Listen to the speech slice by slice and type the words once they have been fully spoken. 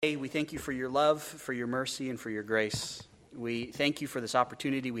We thank you for your love, for your mercy, and for your grace. We thank you for this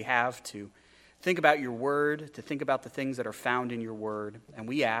opportunity we have to think about your word, to think about the things that are found in your word. And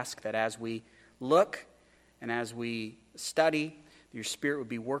we ask that as we look and as we study, your Spirit would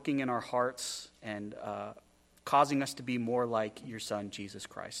be working in our hearts and causing us to be more like your Son, Jesus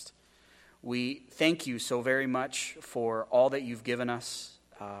Christ. We thank you so very much for all that you've given us,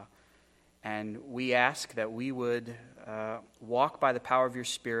 and we ask that we would walk by the power of your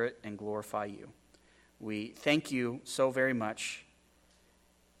Spirit and glorify you. We thank you so very much,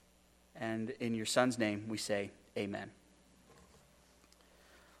 and in your Son's name we say amen.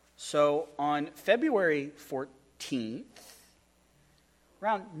 So on February 14th,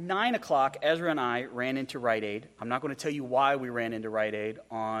 around 9 o'clock, Ezra and I ran into Rite Aid. I'm not going to tell you why we ran into Rite Aid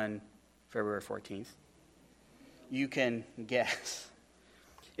on February 14th. You can guess.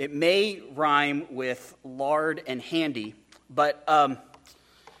 It may rhyme with lard and handy, but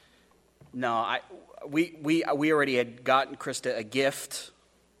no, we already had gotten Krista a gift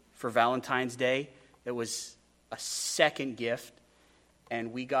for Valentine's Day. It was a second gift,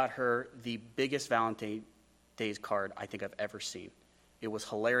 and we got her the biggest Valentine's Day card I think I've ever seen. It was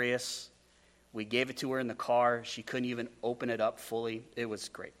hilarious. We gave it to her in the car. She couldn't even open it up fully. It was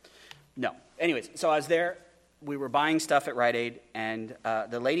great. No. Anyways, so I was there. We were buying stuff at Rite Aid, and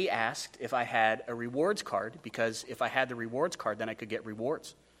the lady asked if I had a rewards card, because if I had the rewards card, then I could get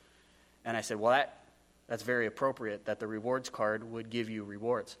rewards. And I said, well, that's very appropriate, that the rewards card would give you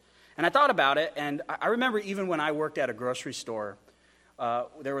rewards. And I thought about it, and I remember even when I worked at a grocery store,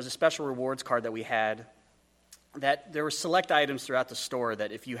 there was a special rewards card that we had, that there were select items throughout the store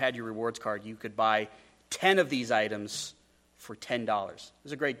that if you had your rewards card, you could buy 10 of these items for $10. It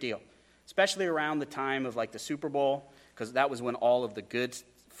was a great deal. Especially around the time of like the Super Bowl, because that was when all of the good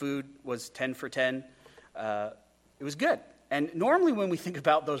food was 10 for 10. It was good. And normally when we think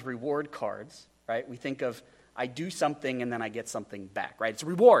about those reward cards, right, we think of I do something and then I get something back, right? It's a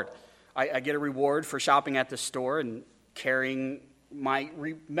reward. I get a reward for shopping at the store and carrying my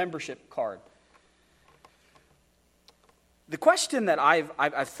membership card. The question that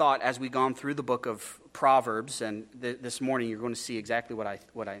I've thought as we've gone through the book of Proverbs, and this morning you're going to see exactly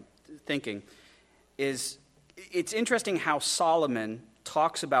what I'm thinking, is it's interesting how Solomon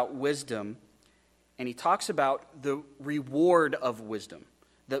talks about wisdom, and he talks about the reward of wisdom,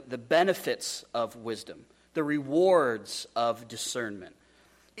 the benefits of wisdom, the rewards of discernment.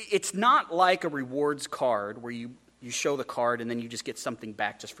 It's not like a rewards card where you show the card and then you just get something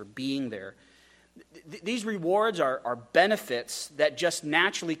back just for being there. These rewards are benefits that just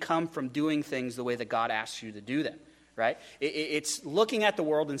naturally come from doing things the way that God asks you to do them, right? It's looking at the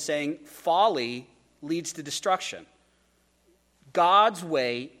world and saying folly leads to destruction. God's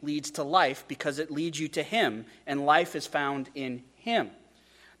way leads to life because it leads you to Him, and life is found in Him.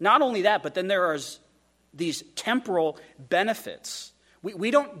 Not only that, but then there are these temporal benefits. We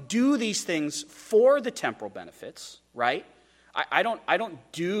don't do these things for the temporal benefits, right? I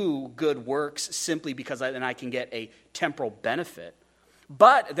don't do good works simply because then I can get a temporal benefit.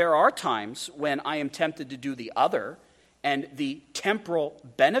 But there are times when I am tempted to do the other, and the temporal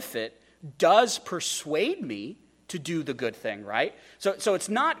benefit does persuade me to do the good thing, right? So it's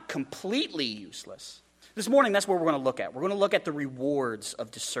not completely useless. This morning, that's what we're going to look at. We're going to look at the rewards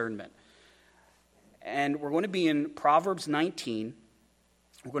of discernment. And we're going to be in Proverbs 19.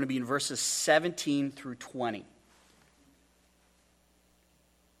 We're going to be in verses 17 through 20.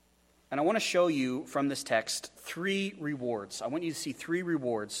 And I want to show you from this text 3 rewards. I want you to see 3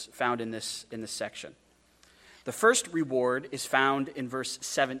 rewards found in this section. The first reward is found in verse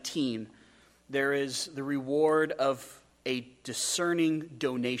 17. There is the reward of a discerning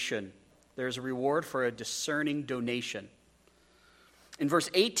donation. There's a reward for a discerning donation. In verse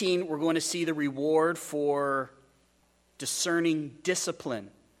 18, we're going to see the reward for discerning discipline.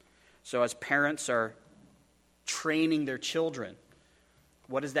 So as parents are training their children,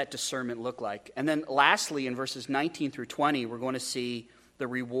 what does that discernment look like? And then lastly, in verses 19 through 20, we're going to see the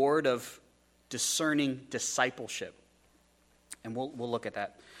reward of discerning discipleship. And we'll look at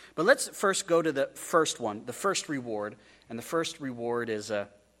that. But let's first go to the first one, the first reward. And the first reward is a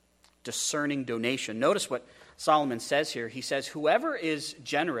discerning donation. Notice what Solomon says here. He says, whoever is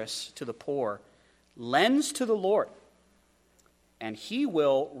generous to the poor lends to the Lord, and He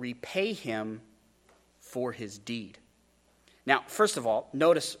will repay him for his deed. Now, first of all,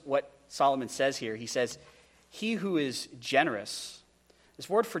 notice what Solomon says here. He says, he who is generous. This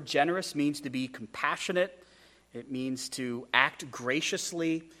word for generous means to be compassionate. It means to act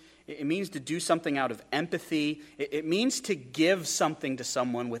graciously. It means to do something out of empathy. It means to give something to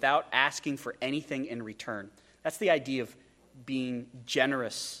someone without asking for anything in return. That's the idea of being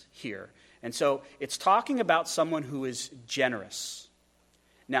generous here. And so it's talking about someone who is generous.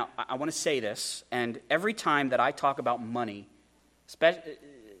 Now, I want to say this, and every time that I talk about money,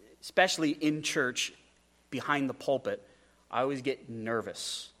 especially in church, behind the pulpit, I always get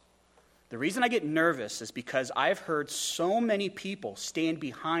nervous. The reason I get nervous is because I've heard so many people stand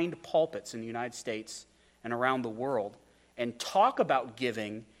behind pulpits in the United States and around the world and talk about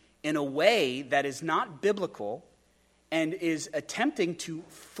giving in a way that is not biblical and is attempting to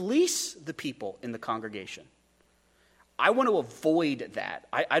fleece the people in the congregation. I want to avoid that.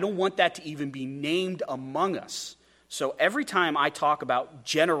 I don't want that to even be named among us. So every time I talk about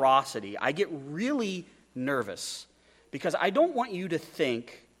generosity, I get really nervous because I don't want you to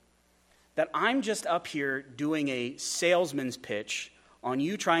think that I'm just up here doing a salesman's pitch on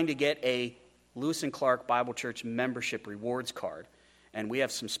you trying to get a Lewis and Clark Bible Church membership rewards card. And we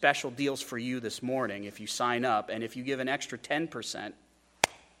have some special deals for you this morning if you sign up. And if you give an extra 10%,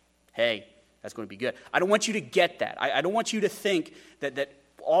 hey, that's going to be good. I don't want you to get that. I don't want you to think that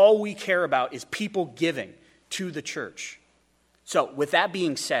all we care about is people giving to the church. So with that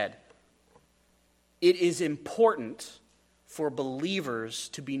being said, it is important for believers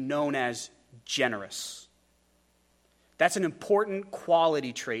to be known as generous. That's an important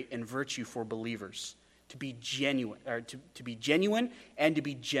quality trait and virtue for believers, to be genuine, or to be genuine and to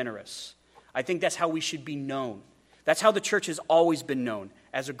be generous. I think that's how we should be known. That's how the church has always been known,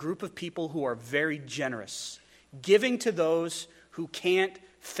 as a group of people who are very generous, giving to those who can't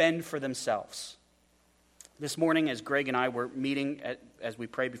fend for themselves. This morning, as Greg and I were meeting as we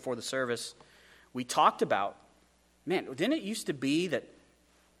prayed before the service, we talked about, man, didn't it used to be that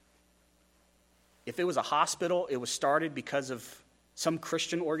if it was a hospital, it was started because of some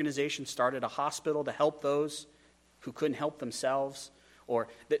Christian organization started a hospital to help those who couldn't help themselves? Or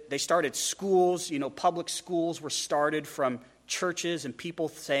they started schools, public schools were started from churches and people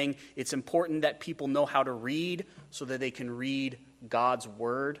saying it's important that people know how to read so that they can read God's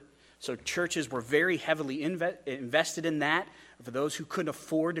word. So churches were very heavily invested in that for those who couldn't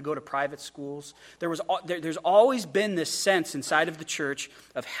afford to go to private schools. There's always been this sense inside of the church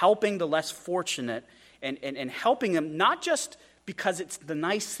of helping the less fortunate and helping them, not just because it's the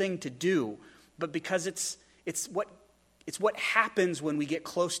nice thing to do, but because it's what happens when we get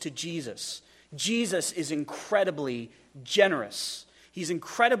close to Jesus. Jesus is incredibly generous. He's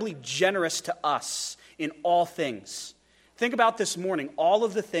incredibly generous to us in all things. Think about this morning, all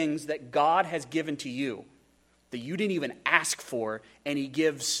of the things that God has given to you that you didn't even ask for, and he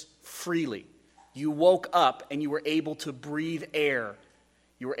gives freely. You woke up and you were able to breathe air.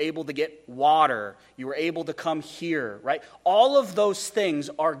 You were able to get water. You were able to come here, right? All of those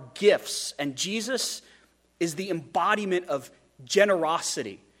things are gifts, and Jesus is the embodiment of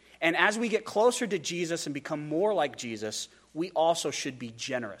generosity. And as we get closer to Jesus and become more like Jesus, we also should be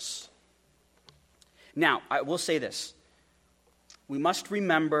generous. Now, I will say this. We must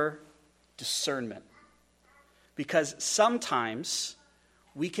remember discernment. Because sometimes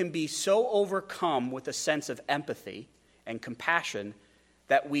we can be so overcome with a sense of empathy and compassion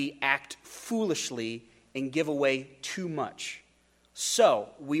that we act foolishly and give away too much. So,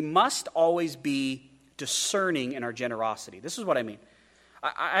 we must always be discerning in our generosity. This is what I mean.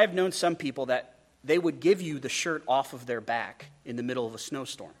 I've known some people that they would give you the shirt off of their back in the middle of a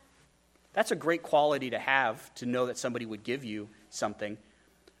snowstorm. That's a great quality to have, to know that somebody would give you something.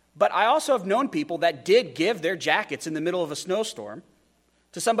 But I also have known people that did give their jackets in the middle of a snowstorm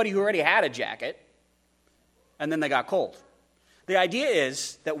to somebody who already had a jacket, and then they got cold. The idea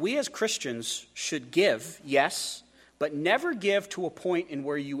is that we as Christians should give, yes, but never give to a point in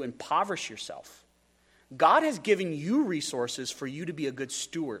where you impoverish yourself. God has given you resources for you to be a good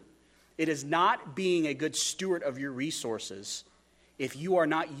steward. It is not being a good steward of your resources if you are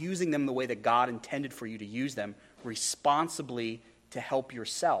not using them the way that God intended for you to use them responsibly to help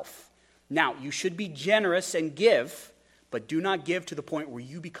yourself. Now, you should be generous and give, but do not give to the point where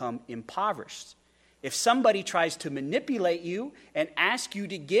you become impoverished. If somebody tries to manipulate you and ask you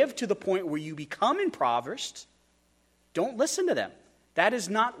to give to the point where you become impoverished, don't listen to them. That is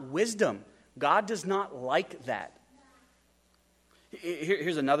not wisdom. God does not like that.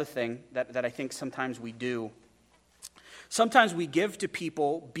 Here's another thing that I think sometimes we do. Sometimes we give to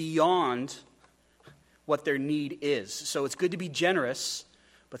people beyond what their need is. So it's good to be generous,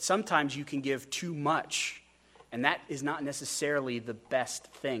 but sometimes you can give too much, and that is not necessarily the best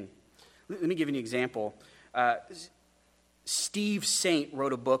thing. Let me give you an example. Steve Saint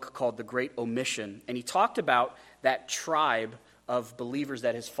wrote a book called The Great Omission, and he talked about that tribe of believers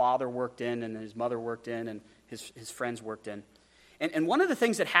that his father worked in and his mother worked in and his friends worked in. And one of the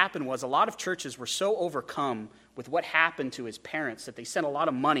things that happened was a lot of churches were so overcome with what happened to his parents, that they sent a lot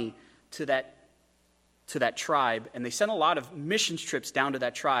of money to that tribe, and they sent a lot of missions trips down to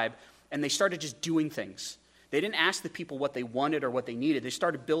that tribe, and they started just doing things. They didn't ask the people what they wanted or what they needed. They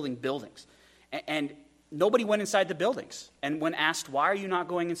started building buildings. And nobody went inside the buildings. And when asked, why are you not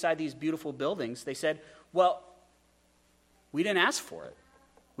going inside these beautiful buildings? They said, well, we didn't ask for it.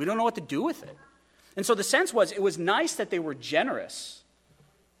 We don't know what to do with it. And so the sense was, it was nice that they were generous.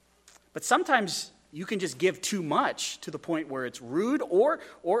 But sometimes you can just give too much to the point where it's rude, or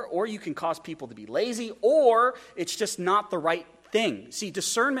you can cause people to be lazy, or it's just not the right thing. See,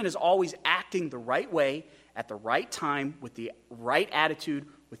 discernment is always acting the right way, at the right time, with the right attitude,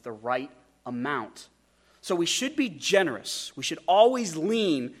 with the right amount. So we should be generous. We should always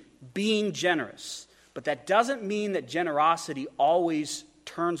lean being generous. But that doesn't mean that generosity always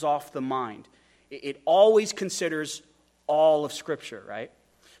turns off the mind. It always considers all of Scripture, right?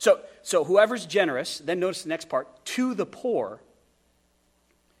 So whoever's generous, then notice the next part, to the poor.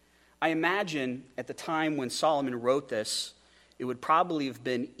 I imagine at the time when Solomon wrote this, it would probably have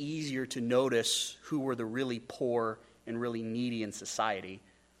been easier to notice who were the really poor and really needy in society.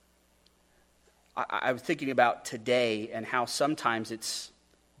 I was thinking about today and how sometimes it's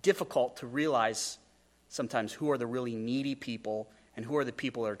difficult to realize sometimes who are the really needy people and who are the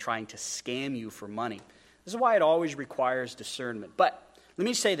people that are trying to scam you for money. This is why it always requires discernment. But let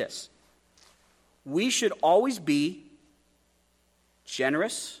me say this. We should always be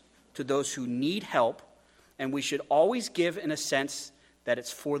generous to those who need help, and we should always give in a sense that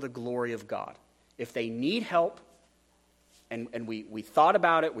it's for the glory of God. If they need help, and we thought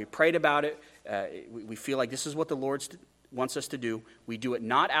about it, we prayed about it, we feel like this is what the Lord wants us to do, we do it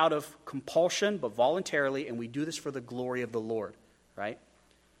not out of compulsion, but voluntarily, and we do this for the glory of the Lord, right?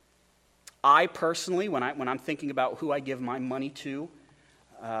 I personally, when I'm thinking about who I give my money to,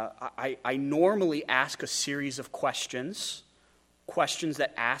 I normally ask a series of questions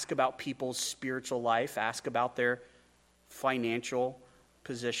that ask about people's spiritual life, ask about their financial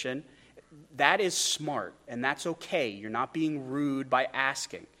position. That is smart, and that's okay. You're not being rude by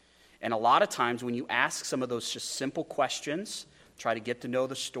asking. And a lot of times when you ask some of those just simple questions, try to get to know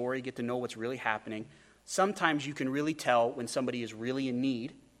the story, get to know what's really happening, sometimes you can really tell when somebody is really in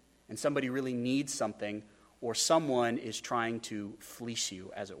need and somebody really needs something, or someone is trying to fleece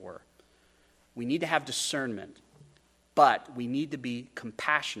you, as it were. We need to have discernment, but we need to be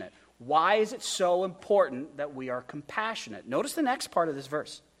compassionate. Why is it so important that we are compassionate? Notice the next part of this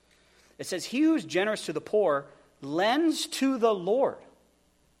verse. It says, he who is generous to the poor lends to the Lord.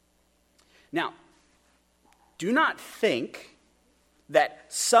 Now, do not think that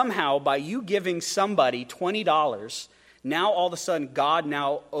somehow by you giving somebody $20, now all of a sudden God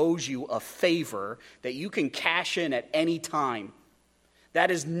now owes you a favor that you can cash in at any time.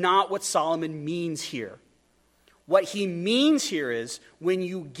 That is not what Solomon means here. What he means here is when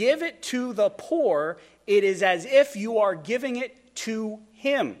you give it to the poor, it is as if you are giving it to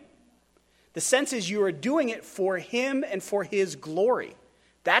him. The sense is you are doing it for him and for his glory.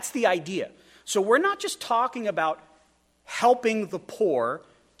 That's the idea. So we're not just talking about helping the poor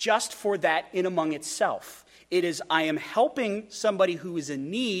just for that in among itself. It is, I am helping somebody who is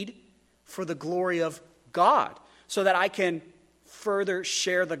in need for the glory of God, so that I can further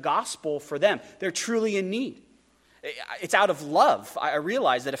share the gospel for them. They're truly in need. It's out of love. I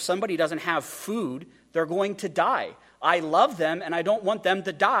realize that if somebody doesn't have food, they're going to die. I love them and I don't want them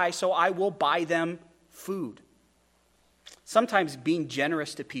to die, so I will buy them food. Sometimes being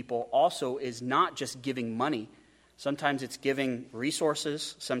generous to people also is not just giving money. Sometimes it's giving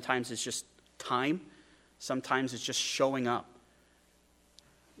resources. Sometimes it's just time. Sometimes it's just showing up.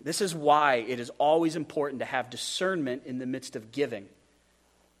 This is why it is always important to have discernment in the midst of giving.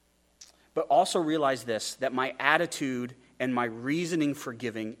 But also realize this, that my attitude and my reasoning for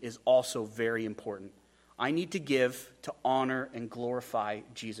giving is also very important. I need to give to honor and glorify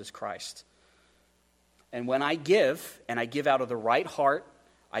Jesus Christ. And when I give, and I give out of the right heart,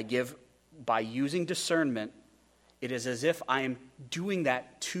 I give by using discernment, it is as if I am doing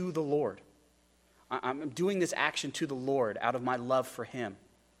that to the Lord. I'm doing this action to the Lord out of my love for him.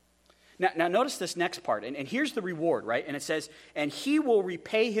 Now notice this next part, and here's the reward, right? And it says, and he will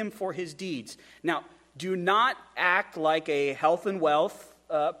repay him for his deeds. Now, do not act like a health and wealth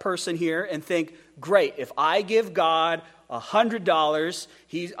person here and think, great, if I give God $100,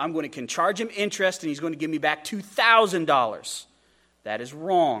 I'm going to charge him interest and he's going to give me back $2,000. That is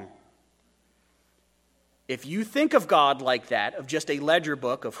wrong. If you think of God like that, of just a ledger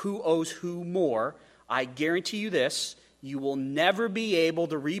book of who owes who more, I guarantee you this, you will never be able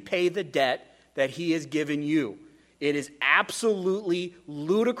to repay the debt that he has given you. It is absolutely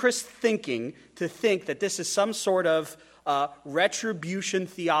ludicrous thinking to think that this is some sort of retribution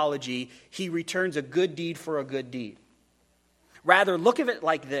theology. He returns a good deed for a good deed. Rather, look at it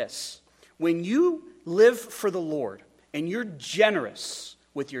like this. When you live for the Lord and you're generous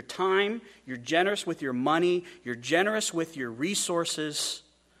with your time, you're generous with your money, you're generous with your resources,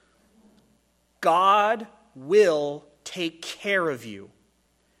 God will take care of you.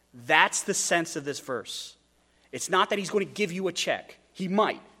 That's the sense of this verse. It's not that he's going to give you a check. He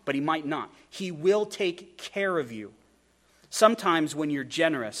might, but he might not. He will take care of you. Sometimes when you're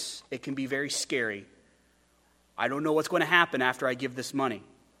generous, it can be very scary. I don't know what's going to happen after I give this money.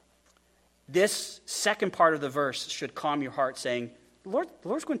 This second part of the verse should calm your heart, saying, the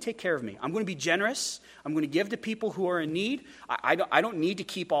Lord's going to take care of me. I'm going to be generous. I'm going to give to people who are in need. I don't need to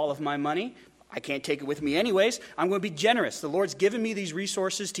keep all of my money. I can't take it with me anyways. I'm going to be generous. The Lord's given me these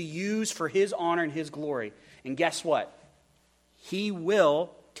resources to use for his honor and his glory. And guess what? He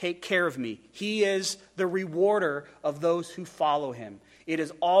will take care of me. He is the rewarder of those who follow him. It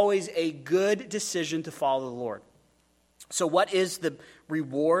is always a good decision to follow the Lord. So what is the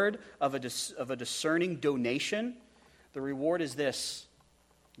reward of a discerning donation? The reward is this: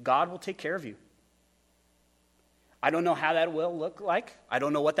 God will take care of you. I don't know how that will look like. I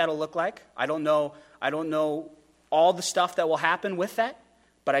don't know what that'll look like. I don't know all the stuff that will happen with that.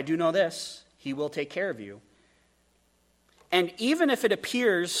 But I do know this: he will take care of you. And even if it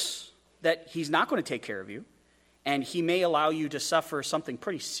appears that he's not going to take care of you, and he may allow you to suffer something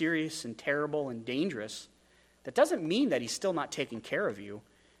pretty serious and terrible and dangerous, that doesn't mean that he's still not taking care of you.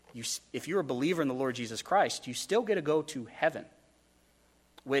 If you're a believer in the Lord Jesus Christ, you still get to go to heaven,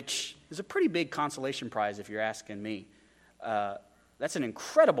 which is a pretty big consolation prize if you're asking me. That's an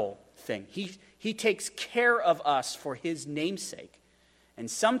incredible thing. He takes care of us for his name's sake. And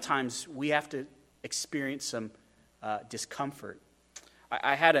sometimes we have to experience some discomfort.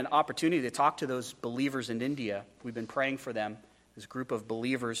 I had an opportunity to talk to those believers in India. We've been praying for them, this group of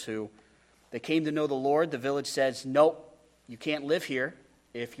believers who, they came to know the Lord. The village says, nope, you can't live here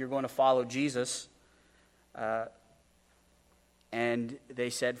if you're going to follow Jesus. And they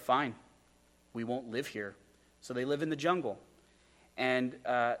said, fine, we won't live here. So they live in the jungle. And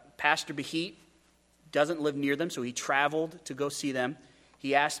Pastor Bahit doesn't live near them, so he traveled to go see them.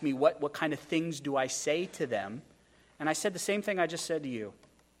 He asked me, what kind of things do I say to them? And I said the same thing I just said to you.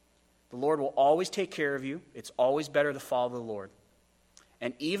 The Lord will always take care of you. It's always better to follow the Lord.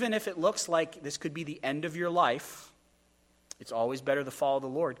 And even if it looks like this could be the end of your life, it's always better to follow the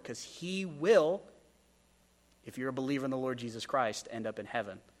Lord, because he will, if you're a believer in the Lord Jesus Christ, end up in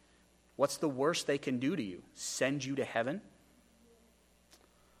heaven. What's the worst they can do to you? Send you to heaven?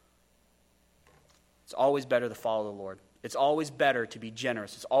 It's always better to follow the Lord. It's always better to be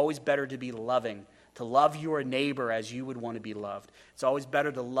generous. It's always better to be loving, to love your neighbor as you would want to be loved. It's always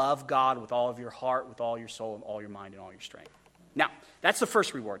better to love God with all of your heart, with all your soul, and all your mind, and all your strength. Now, that's the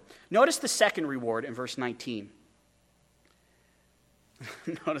first reward. Notice the second reward in verse 19.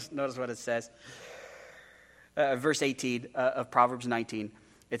 Notice what it says. Verse 18 of Proverbs 19.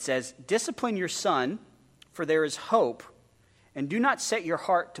 It says, discipline your son, for there is hope, and do not set your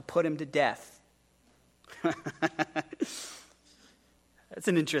heart to put him to death. That's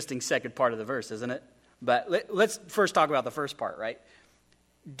an interesting second part of the verse, isn't it? But let's first talk about the first part, right?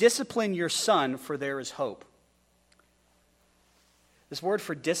 Discipline your son, for there is hope. This word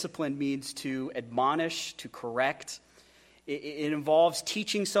for discipline means to admonish, to correct. It involves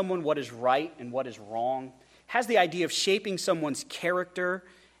teaching someone what is right and what is wrong. It has the idea of shaping someone's character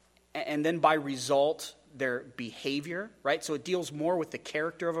and then by result their behavior, right? So it deals more with the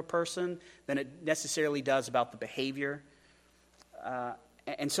character of a person than it necessarily does about the behavior.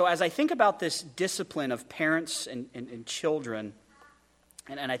 And so as I think about this discipline of parents and children,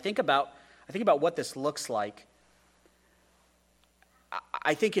 and I think about what this looks like,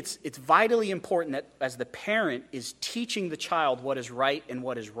 I think it's vitally important that as the parent is teaching the child what is right and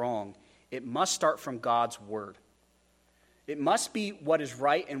what is wrong, it must start from God's word. It must be what is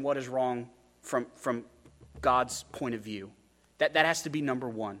right and what is wrong from God's point of view. That has to be number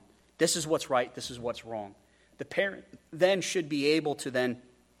one. This is what's right, this is what's wrong. The parent then should be able to then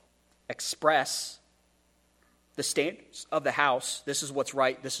express the standards of the house. This is what's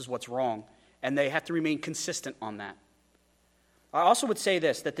right, this is what's wrong. And they have to remain consistent on that. I also would say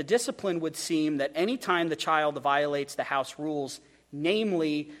this, that the discipline would seem that any time the child violates the house rules,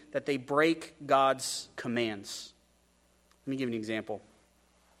 namely that they break God's commands. Let me give you an example.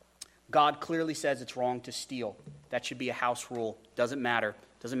 God clearly says it's wrong to steal. That should be a house rule. Doesn't matter.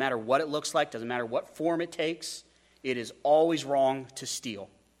 Doesn't matter what it looks like. Doesn't matter what form it takes. It is always wrong to steal.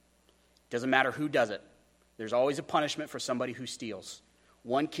 Doesn't matter who does it. There's always a punishment for somebody who steals.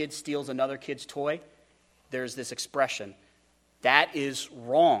 One kid steals another kid's toy. There's this expression. That is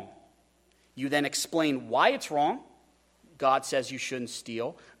wrong. You then explain why it's wrong. God says you shouldn't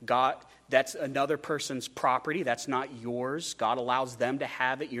steal. That's another person's property. That's not yours. God allows them to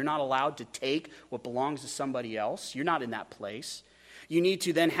have it. You're not allowed to take what belongs to somebody else. You're not in that place. You need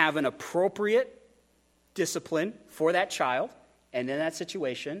to then have an appropriate discipline for that child. And in that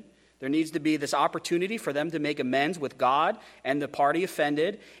situation, there needs to be this opportunity for them to make amends with God and the party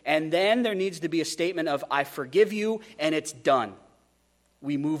offended. And then there needs to be a statement of, I forgive you, and it's done.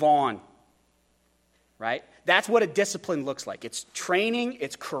 We move on. Right? That's what a discipline looks like. It's training,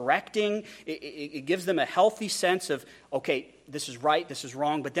 it's correcting, it gives them a healthy sense of, okay, this is right, this is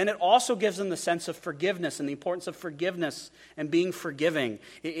wrong, but then it also gives them the sense of forgiveness and the importance of forgiveness and being forgiving.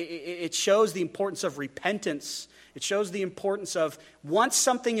 It shows the importance of repentance. It shows the importance of once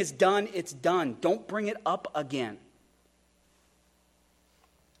something is done, it's done. Don't bring it up again.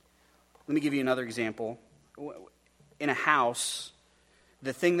 Let me give you another example. In a house,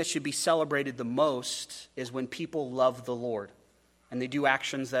 the thing that should be celebrated the most is when people love the Lord and they do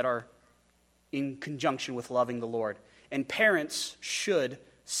actions that are in conjunction with loving the Lord. And parents should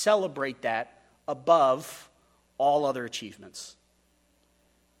celebrate that above all other achievements.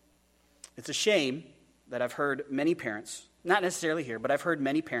 It's a shame that I've heard many parents, not necessarily here, but I've heard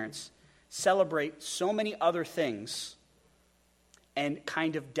many parents celebrate so many other things and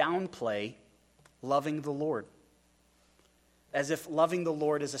kind of downplay loving the Lord. As if loving the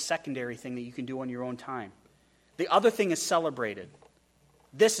Lord is a secondary thing that you can do on your own time. The other thing is celebrated.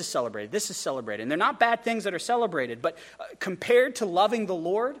 This is celebrated. This is celebrated. And they're not bad things that are celebrated, but compared to loving the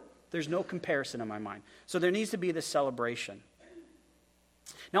Lord, there's no comparison in my mind. So there needs to be this celebration.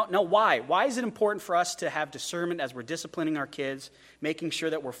 Now, why? Why is it important for us to have discernment as we're disciplining our kids, making sure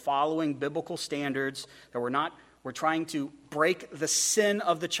that we're following biblical standards, that we're trying to break the sin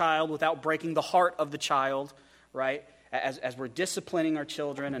of the child without breaking the heart of the child, right? As we're disciplining our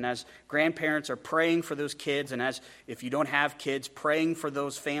children and as grandparents are praying for those kids and as, if you don't have kids, praying for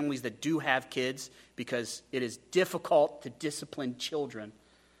those families that do have kids because it is difficult to discipline children.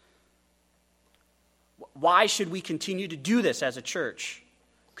 Why should we continue to do this as a church?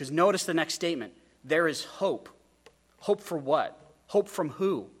 Because notice the next statement. There is hope. Hope for what? Hope from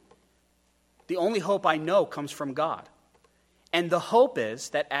who? The only hope I know comes from God. And the hope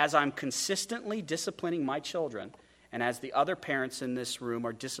is that as I'm consistently disciplining my children, and as the other parents in this room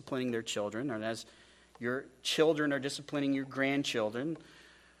are disciplining their children, and as your children are disciplining your grandchildren,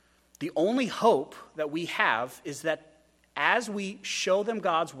 the only hope that we have is that as we show them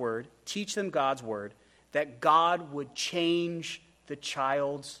God's word, teach them God's word, that God would change the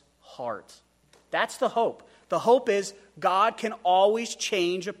child's heart. That's the hope. The hope is God can always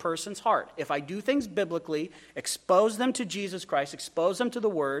change a person's heart. If I do things biblically, expose them to Jesus Christ, expose them to the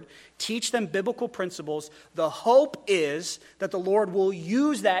Word, teach them biblical principles, the hope is that the Lord will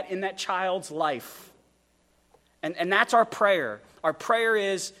use that in that child's life. And that's our prayer. Our prayer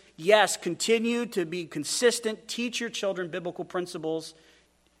is, yes, continue to be consistent, teach your children biblical principles,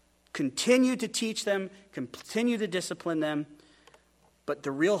 continue to teach them, continue to discipline them, but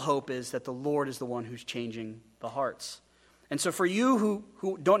the real hope is that the Lord is the one who's changing the hearts. And so for you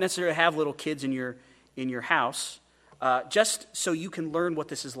who don't necessarily have little kids in your house, just so you can learn what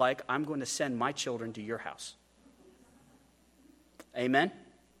this is like, I'm going to send my children to your house. Amen?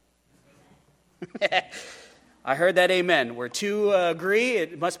 I heard that amen. Where two agree,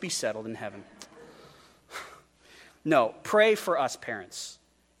 it must be settled in heaven. No, pray for us parents.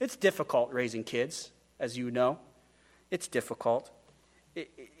 It's difficult raising kids, as you know. It's difficult.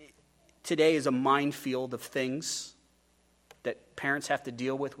 Today is a minefield of things that parents have to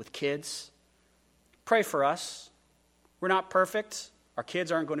deal with kids. Pray for us. We're not perfect. Our kids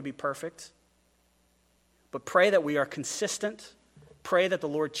aren't going to be perfect. But pray that we are consistent. Pray that the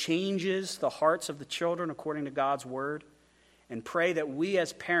Lord changes the hearts of the children according to God's word. And pray that we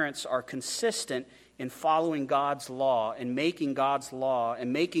as parents are consistent in following God's law and making God's law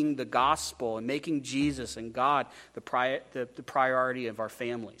and making the gospel and making Jesus and God the priority of our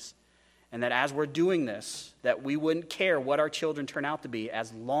families. And that as we're doing this, that we wouldn't care what our children turn out to be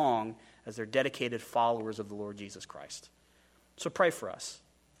as long as they're dedicated followers of the Lord Jesus Christ. So pray for us.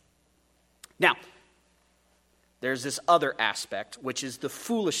 Now, there's this other aspect, which is the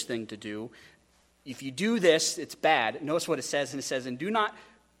foolish thing to do. If you do this, it's bad. Notice what it says, and it says, and do not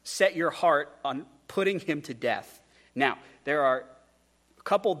set your heart on putting him to death. Now, there are a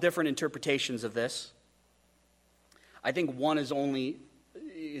couple different interpretations of this. I think one is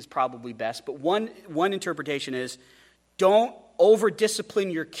probably best, but one interpretation is don't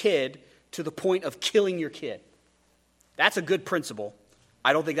over-discipline your kid to the point of killing your kid. That's a good principle.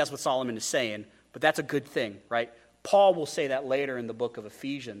 I don't think that's what Solomon is saying, but that's a good thing, right? Paul will say that later in the book of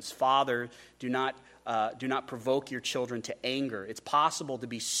Ephesians. Father, do not provoke your children to anger. It's possible to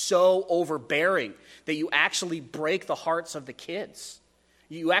be so overbearing that you actually break the hearts of the kids.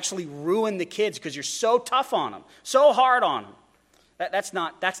 You actually ruin the kids because you're so tough on them, so hard on them. That's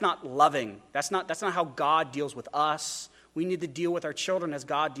not loving. That's not how God deals with us. We need to deal with our children as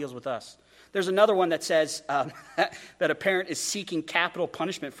God deals with us. There's another one that says that a parent is seeking capital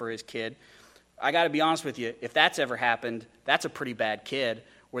punishment for his kid. I got to be honest with you, if that's ever happened, that's a pretty bad kid,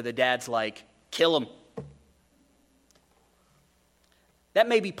 where the dad's like, kill him. That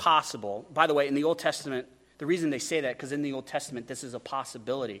may be possible. By the way, in the Old Testament, the reason they say that, because in the Old Testament, this is a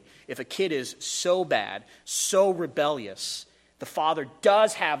possibility. If a kid is so bad, so rebellious, the father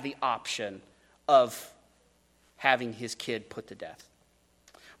does have the option of having his kid put to death.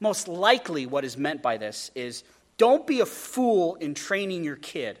 Most likely what is meant by this is, don't be a fool in training your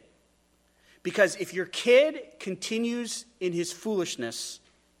kid. Because if your kid continues in his foolishness,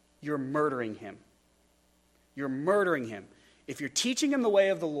 you're murdering him. You're murdering him. If you're teaching him the way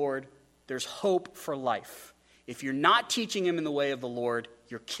of the Lord, there's hope for life. If you're not teaching him in the way of the Lord,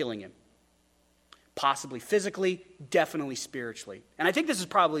 you're killing him. Possibly physically, definitely spiritually. And I think this is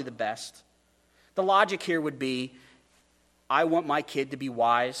probably the best. The logic here would be, I want my kid to be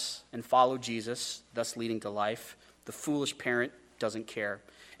wise and follow Jesus, thus leading to life. The foolish parent doesn't care.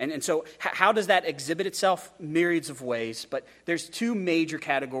 And so how does that exhibit itself? Myriads of ways. But there's two major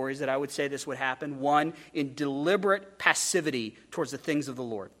categories that I would say this would happen. One, in deliberate passivity towards the things of the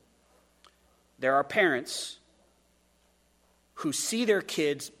Lord. There are parents who see their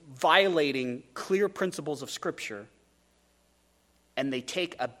kids violating clear principles of Scripture, and they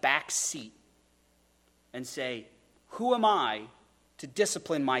take a back seat and say, who am I to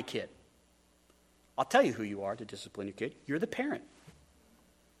discipline my kid? I'll tell you who you are to discipline your kid. You're the parent.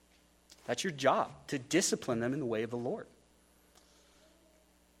 That's your job, to discipline them in the way of the Lord.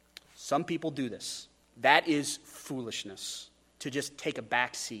 Some people do this. That is foolishness, to just take a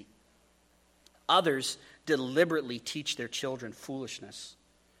back seat. Others deliberately teach their children foolishness.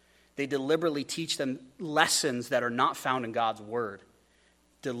 They deliberately teach them lessons that are not found in God's word,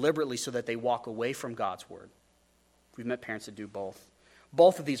 deliberately so that they walk away from God's word. We've met parents that do both.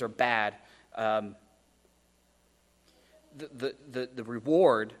 Both of these are bad. The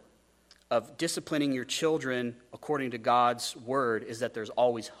reward of disciplining your children according to God's word is that there's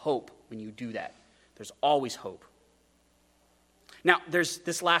always hope when you do that. There's always hope. Now, there's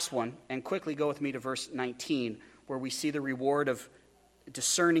this last one, and quickly go with me to verse 19, where we see the reward of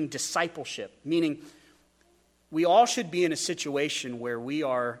discerning discipleship, meaning we all should be in a situation where we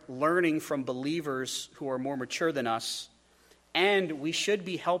are learning from believers who are more mature than us, and we should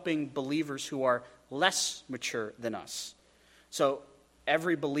be helping believers who are less mature than us. So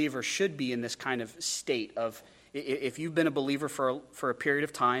every believer should be in this kind of state of, if you've been a believer for a period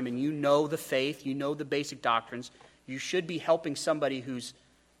of time and you know the faith, you know the basic doctrines, you should be helping somebody who's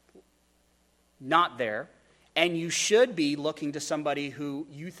not there, and you should be looking to somebody who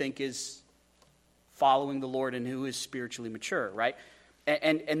you think is following the Lord and who is spiritually mature, right?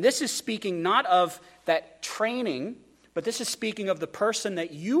 And this is speaking not of that training, but this is speaking of the person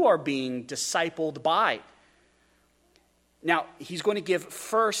that you are being discipled by. Now, he's going to give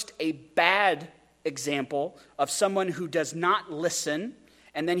first a bad example of someone who does not listen,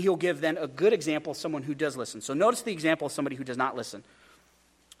 and then he'll give then a good example of someone who does listen. So notice the example of somebody who does not listen.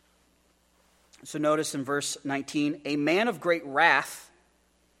 So notice in verse 19, a man of great wrath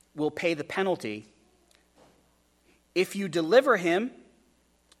will pay the penalty. If you deliver him,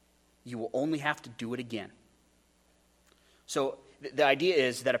 you will only have to do it again. So the idea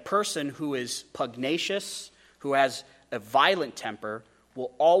is that a person who is pugnacious, who has a violent temper,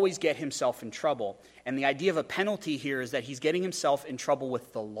 will always get himself in trouble. And the idea of a penalty here is that he's getting himself in trouble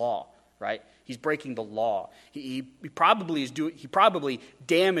with the law, right? He's breaking the law. He probably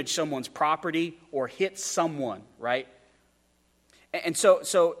damaged someone's property or hit someone, right? And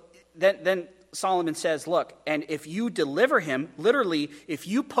so then Solomon says, look, and if you deliver him, literally, if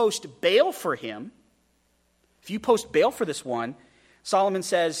you post bail for him, if you post bail for this one, Solomon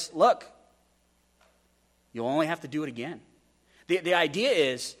says, look, you'll only have to do it again. The idea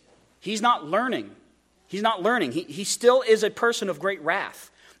is he's not learning. He's not learning. He still is a person of great wrath.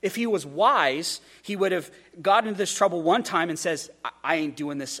 If he was wise, he would have gotten into this trouble one time and says, I ain't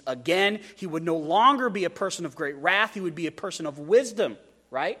doing this again. He would no longer be a person of great wrath. He would be a person of wisdom,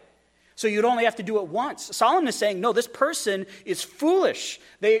 right? So you'd only have to do it once. Solomon is saying, no, this person is foolish.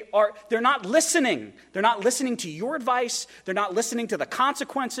 They're not listening. They're not listening to your advice. They're not listening to the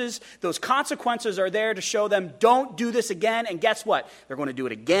consequences. Those consequences are there to show them, don't do this again. And guess what? They're going to do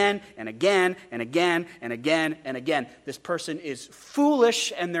it again and again and again and again and again. This person is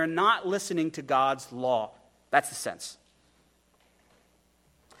foolish and they're not listening to God's law. That's the sense.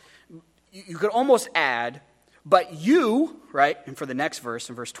 You could almost add, but you, right, and for the next verse,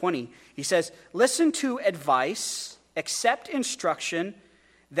 in verse 20, he says, listen to advice, accept instruction,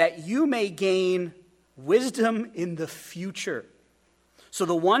 that you may gain wisdom in the future. So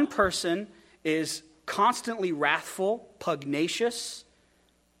the one person is constantly wrathful, pugnacious,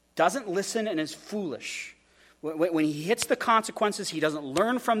 doesn't listen, and is foolish. When he hits the consequences, he doesn't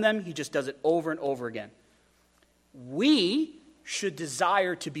learn from them, he just does it over and over again. We should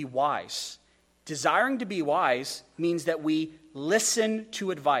desire to be wise. Desiring to be wise means that we listen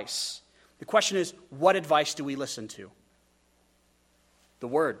to advice. The question is, what advice do we listen to? The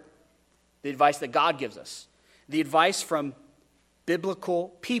Word. The advice that God gives us. The advice from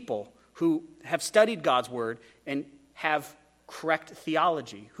biblical people who have studied God's Word and have correct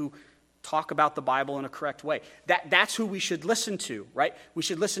theology, who talk about the Bible in a correct way. That's who we should listen to, right? We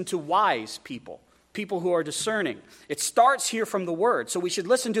should listen to wise people, people who are discerning. It starts here from the Word, so we should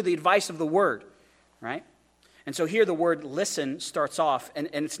listen to the advice of the Word. Right? And so here the word listen starts off, and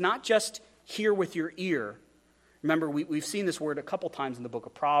it's not just hear with your ear. Remember, we've seen this word a couple times in the book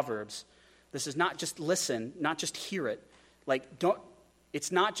of Proverbs. This is not just listen, not just hear it.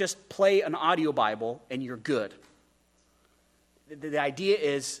 It's not just play an audio Bible and you're good. The idea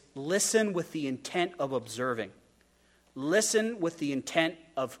is listen with the intent of observing. Listen with the intent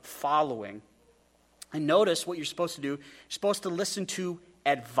of following. And notice what you're supposed to do. You're supposed to listen to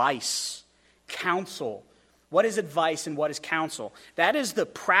advice. Counsel. What is advice and what is counsel? That is the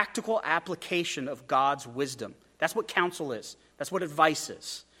practical application of God's wisdom. That's what counsel is. That's what advice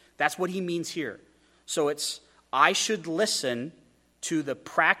is. That's what he means here. So I should listen to the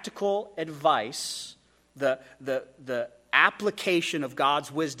practical advice, the application of God's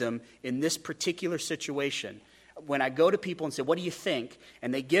wisdom in this particular situation. When I go to people and say, what do you think?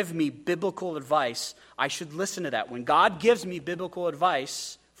 And they give me biblical advice, I should listen to that. When God gives me biblical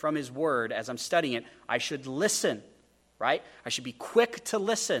advice from his word as I'm studying it, I should listen, right? I should be quick to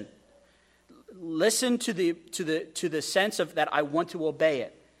listen. Listen to the sense of that I want to obey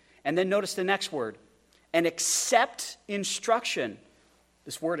it. And then notice the next word, and accept instruction.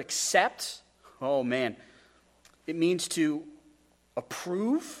 This word accept, oh man, it means to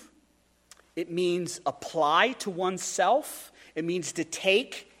approve. It means apply to oneself. It means to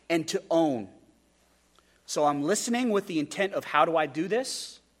take and to own. So I'm listening with the intent of how do I do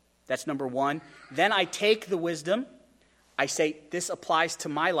this? That's number one. Then I take the wisdom. I say, this applies to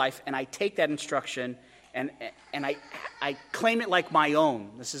my life, and I take that instruction, and I claim it like my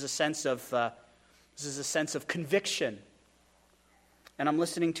own. This is a sense of conviction. And I'm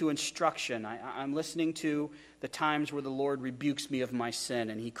listening to instruction. I'm listening to the times where the Lord rebukes me of my sin,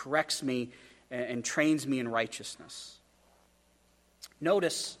 and he corrects me and trains me in righteousness.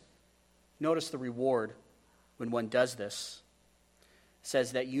 Notice the reward when one does this. It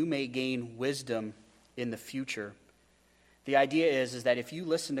says that you may gain wisdom in the future. The idea is that if you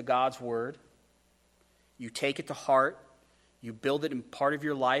listen to God's word, you take it to heart, you build it in part of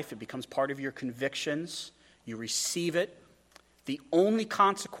your life, it becomes part of your convictions, you receive it, the only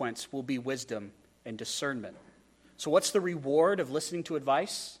consequence will be wisdom and discernment. So what's the reward of listening to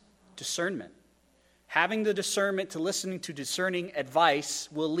advice? Discernment. Having the discernment to listening to discerning advice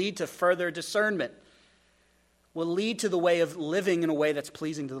will lead to further discernment, will lead to the way of living in a way that's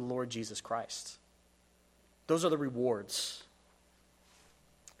pleasing to the Lord Jesus Christ. Those are the rewards.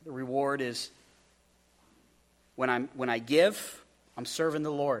 The reward is when I give, I'm serving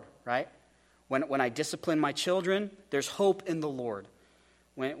the Lord, right? When I discipline my children, there's hope in the Lord.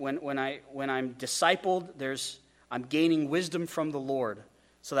 When I'm discipled, I'm gaining wisdom from the Lord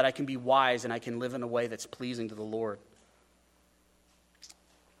so that I can be wise and I can live in a way that's pleasing to the Lord.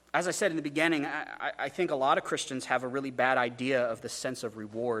 As I said in the beginning, I think a lot of Christians have a really bad idea of the sense of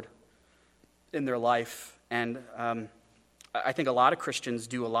reward in their life. And I think a lot of Christians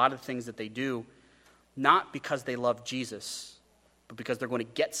do a lot of things that they do not because they love Jesus, but because they're going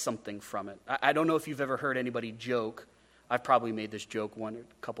to get something from it. I don't know if you've ever heard anybody joke. I've probably made this joke a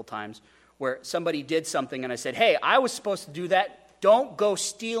couple times, where somebody did something and I said, hey, I was supposed to do that. Don't go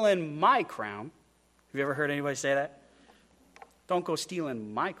stealing my crown. Have you ever heard anybody say that? Don't go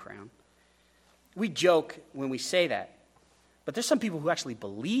stealing my crown. We joke when we say that. But there's some people who actually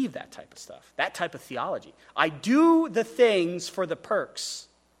believe that type of stuff, that type of theology. I do the things for the perks.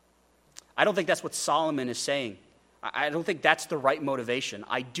 I don't think that's what Solomon is saying. I don't think that's the right motivation.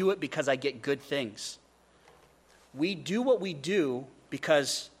 I do it because I get good things. We do what we do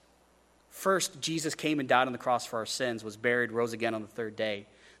because first, Jesus came and died on the cross for our sins, was buried, rose again on the third day.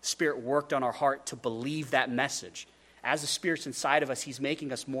 The Spirit worked on our heart to believe that message. As the Spirit's inside of us, he's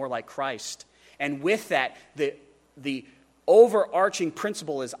making us more like Christ. And with that, the overarching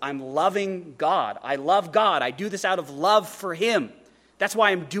principle is I'm loving God. I love God. I do this out of love for him. That's why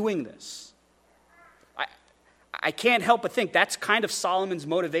I'm doing this. I can't help but think that's kind of Solomon's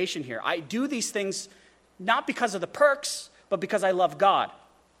motivation here. I do these things not because of the perks, but because I love God.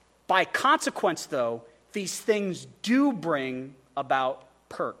 By consequence, though, these things do bring about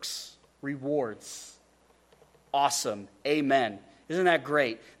perks, rewards. Awesome. Amen. Isn't that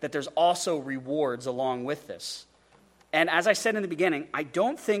great that there's also rewards along with this? And as I said in the beginning, I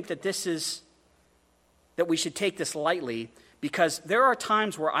don't think that that we should take this lightly, because there are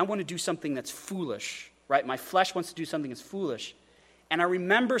times where I want to do something that's foolish, right? My flesh wants to do something that's foolish. And I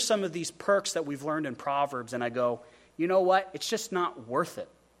remember some of these perks that we've learned in Proverbs, and I go, you know what? It's just not worth it.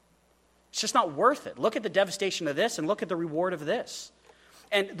 It's just not worth it. Look at the devastation of this and look at the reward of this.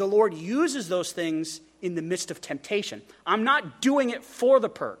 And the Lord uses those things in the midst of temptation. I'm not doing it for the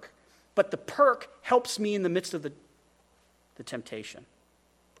perk, but the perk helps me in the midst of the temptation.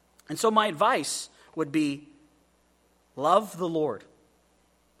 And so my advice would be, love the Lord.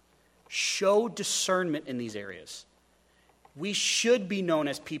 Show discernment in these areas. We should be known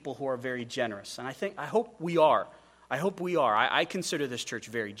as people who are very generous. And I hope we are. I consider this church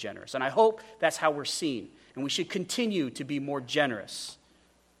very generous. And I hope that's how we're seen. And we should continue to be more generous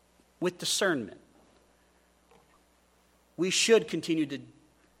with discernment. We should continue to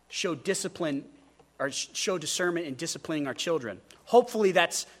show discipline or show discernment in disciplining our children. Hopefully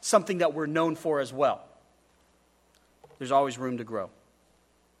that's something that we're known for as well. There's always room to grow.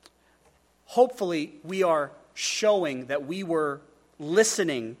 Hopefully we are showing that we were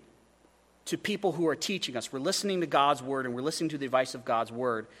listening to people who are teaching us. We're listening to God's word, and we're listening to the advice of God's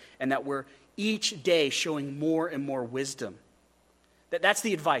word, and that we're each day showing more and more wisdom. That's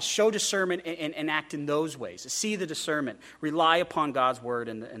the advice. Show discernment and act in those ways. See the discernment. Rely upon God's word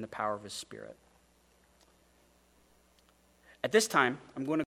and the power of his Spirit. At this time, I'm going to